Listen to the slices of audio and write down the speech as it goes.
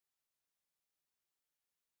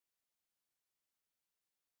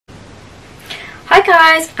Hi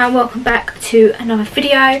guys, and welcome back to another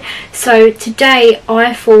video. So today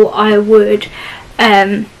I thought I would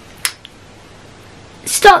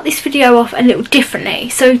start this video off a little differently.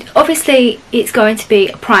 So obviously it's going to be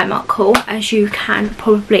a Primark haul, as you can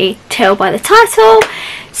probably tell by the title.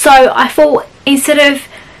 So I thought instead of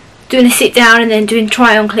doing a sit down and then doing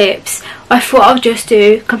try on clips, I thought I'll just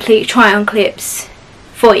do complete try on clips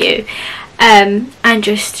for you. And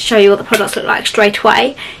just show you what the products look like straight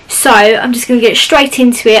away. So I'm just going to get straight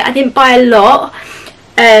into it. I didn't buy a lot,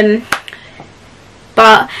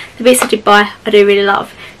 but the bits I did buy I do really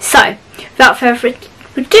love. So without further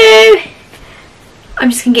ado, I'm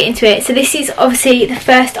just going to get into it. So this is obviously the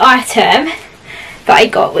first item that I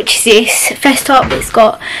got, which is this vest top. It's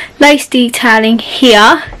got lace detailing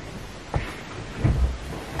here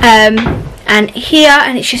and here,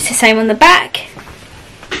 and it's just the same on the back.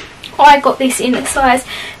 I got this in a size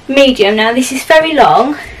medium. Now this is very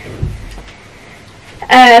long,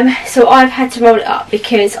 so I've had to roll it up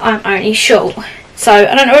because I'm only short. So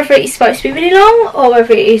I don't know whether it's supposed to be really long or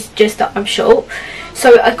whether it is just that I'm short.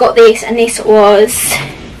 So I got this, and this was,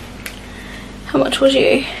 how much was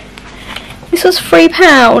you? This was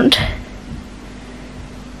 £3.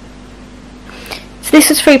 So this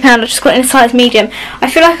was £3. I just got it in a size medium. I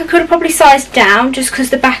feel like I could have probably sized down just because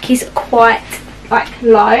the back is quite like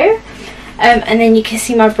low, and then you can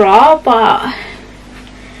see my bra, but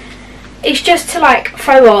it's just to like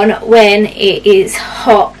throw on when it is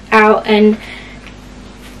hot out and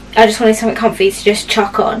I just wanted something comfy to just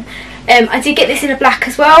chuck on. I did get this in a black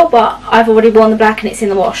as well, but I've already worn the black and it's in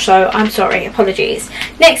the wash, so I'm sorry, apologies.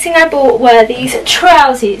 Next thing I bought were these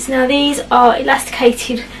trousers. Now these are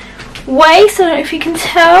elasticated waist, I don't know if you can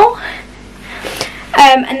tell,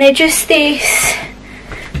 and they're just this,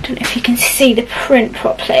 I don't know if you can see the print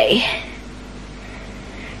properly,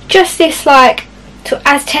 just this like sort of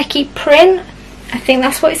Aztec-y print, I think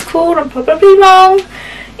that's what it's called, I'm probably wrong.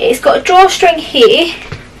 It's got a drawstring here,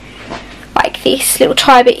 like this little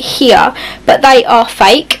tie bit here, but they are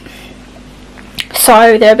fake,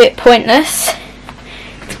 so they're a bit pointless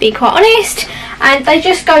to be quite honest, and they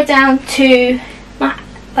just go down to my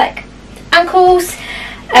like ankles.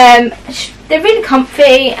 They're really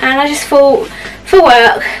comfy, and I just thought for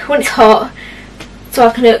work when it's hot, so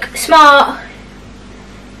I can look smart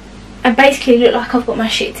and basically look like I've got my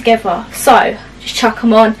shit together. So just chuck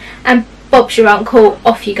them on and Bob's your uncle,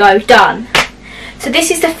 off you go, done. So this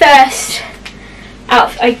is the first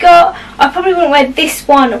outfit I got. I probably wouldn't wear this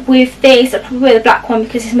one with this. I'd probably wear the black one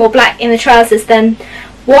because it's more black in the trousers than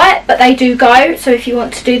white, but they do go, so if you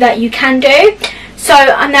want to do that you can do. So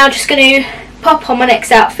I'm now just going to pop on my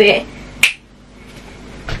next outfit.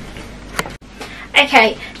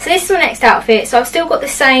 Okay, so this is my next outfit. So I've still got the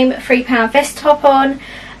same £3 vest top on,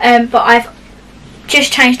 but I've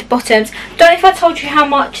just changed the bottoms. Don't know if I told you how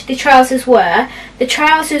much the trousers were. The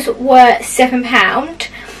trousers were £7.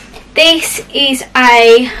 This is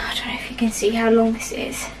I don't know if you can see how long this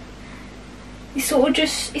is. It's sort of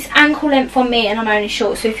just, it's ankle length on me and I'm only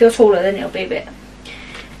short, so if you're taller then it'll be a bit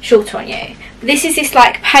shorter on you. But this is this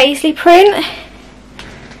like paisley print.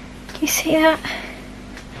 Can you see that?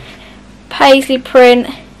 Paisley print,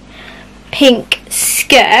 pink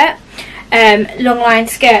skirt, long line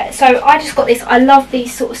skirt. So I just got this. I love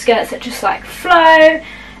these sort of skirts that just like flow,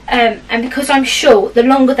 and because I'm short, the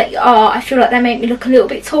longer that you are, I feel like they make me look a little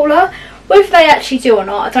bit taller. Whether they actually do or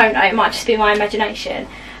not, I don't know, it might just be my imagination.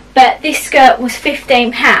 But this skirt was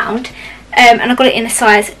 £15, and I got it in a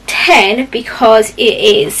size 10 because it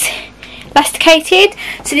is elasticated.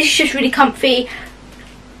 So this is just really comfy,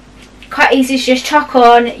 quite easy to just chuck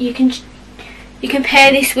on. You can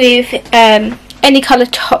pair this with any colour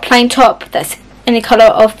top, plain top that's any colour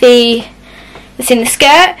of that's in the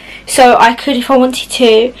skirt. So I could, if I wanted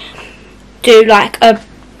to, do like a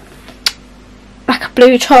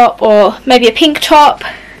blue top or maybe a pink top,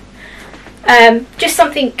 just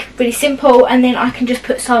something really simple, and then I can just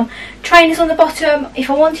put some trainers on the bottom if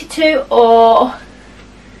I wanted to, or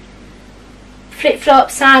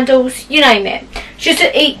flip-flops, sandals, you name it. Just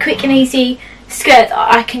a quick and easy skirt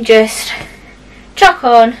that I can just chuck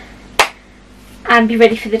on and be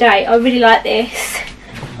ready for the day. I really like this.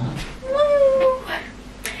 Woo.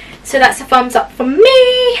 So that's a thumbs up from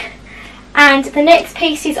me. And the next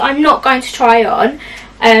pieces I'm not going to try on,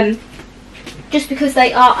 just because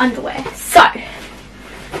they are underwear. So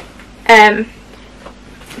I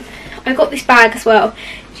got this bag as well.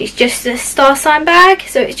 It's just a star sign bag,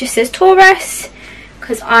 so it just says Taurus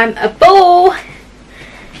because I'm a bull.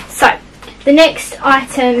 So the next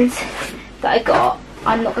items that I got,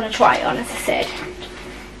 I'm not going to try it on, as I said,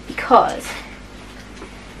 because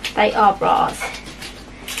they are bras.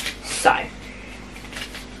 So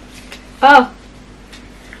Oh,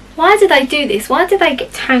 why do they do this? Why do they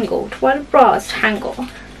get tangled? Why do bras tangle?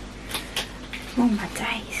 Oh my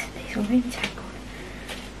days, these are really tangled.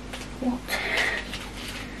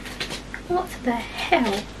 What the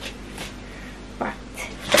hell? Right,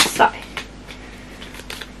 so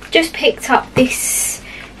just picked up this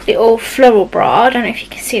little floral bra. I don't know if you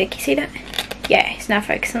can see that. Can you see that? Yeah, it's now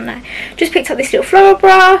focused on that. Just picked up this little floral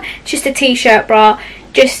bra, just a t-shirt bra.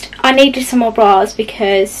 I needed some more bras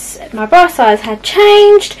because my bra size had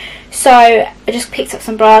changed, so I just picked up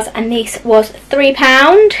some bras, and this was £3.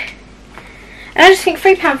 And I just think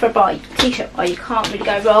 £3 for a bra, t-shirt bra, you can't really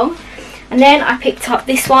go wrong. And then I picked up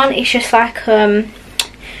this one. It's just like a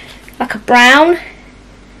brown,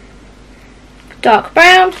 dark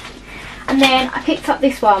brown. And then I picked up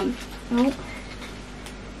this one. Oh.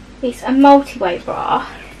 It's a multi-weight bra.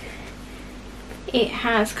 It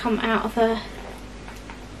has come out of the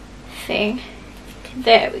thing.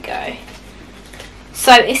 There we go.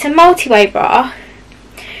 So it's a multi-weight bra.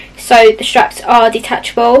 So the straps are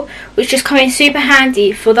detachable, which just come in super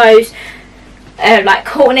handy for those like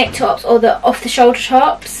quarter neck tops or the off the shoulder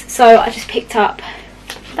tops. So I just picked up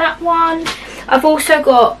that one. I've also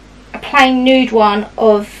got a plain nude one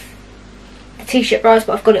of the t-shirt bras,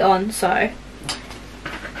 but I've got it on, so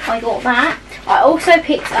I got that. I also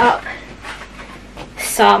picked up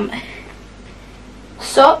some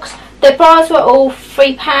socks. The bras were all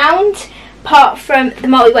 £3 apart from the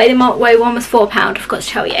multi-weight. The multi-weight one was £4, I forgot to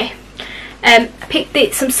tell you. I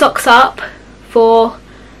picked some socks up for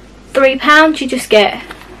 £3. You just get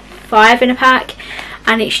 5 in a pack,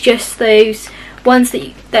 and it's just those ones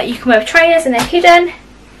that you can wear with trainers and they're hidden.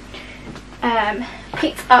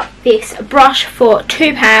 Picked up this brush for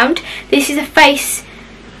 £2. This is a face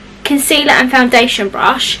concealer and foundation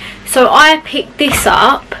brush. So I picked this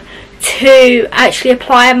up to actually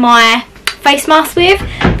apply my face mask with,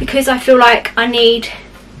 because I feel like I need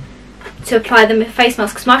to apply them with face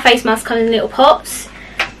mask, because my face mask comes in little pots.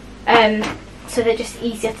 So they're just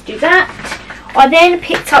easier to do that. I then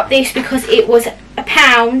picked up this because it was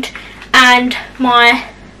 £1, and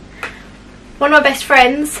one of my best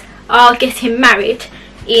friends are getting married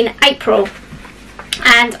in April,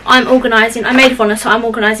 and I'm maid of honour, so I'm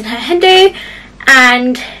organising her hen do,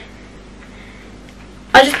 and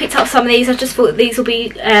I just picked up some of these. I just thought these will be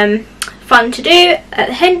fun to do at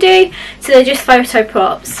the hen do. So they're just photo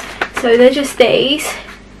props. So they're just these,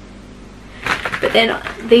 but then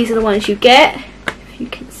these are the ones you get, if you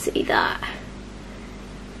can see that.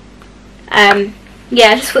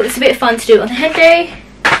 Yeah, I just thought it's a bit of fun to do on the hen do.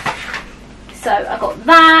 So I got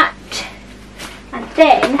that. And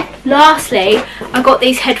then lastly, I got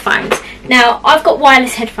these headphones. Now I've got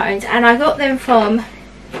wireless headphones, and I got them from,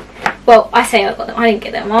 well, I say I got them, I didn't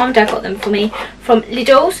get them, my mum and dad got them for me from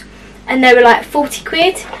Lidl's, and they were like 40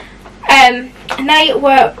 quid. And they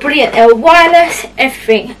were brilliant. They were wireless,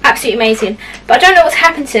 everything, absolutely amazing. But I don't know what's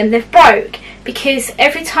happened to them. They've broke, because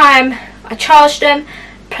every time I charge them,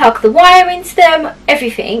 plug the wire into them,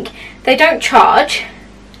 everything, they don't charge,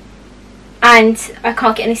 and I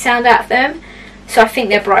can't get any sound out of them. So I think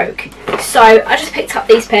they're broke. So I just picked up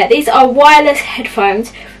these pair. These are wireless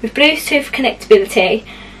headphones with Bluetooth connectability,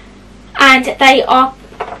 and they are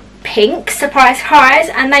pink, surprise,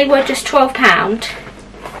 and they were just £12.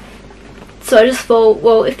 So I just thought,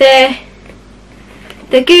 well, if they're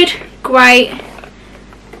good, great.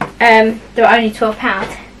 They're only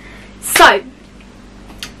 £12. So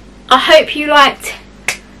I hope you liked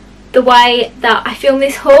the way that I filmed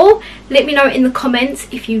this haul. Let me know in the comments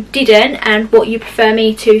if you didn't, and what you prefer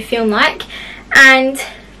me to film like. And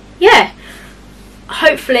yeah,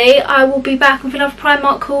 hopefully I will be back with another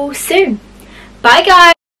Primark haul soon. Bye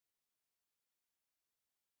guys.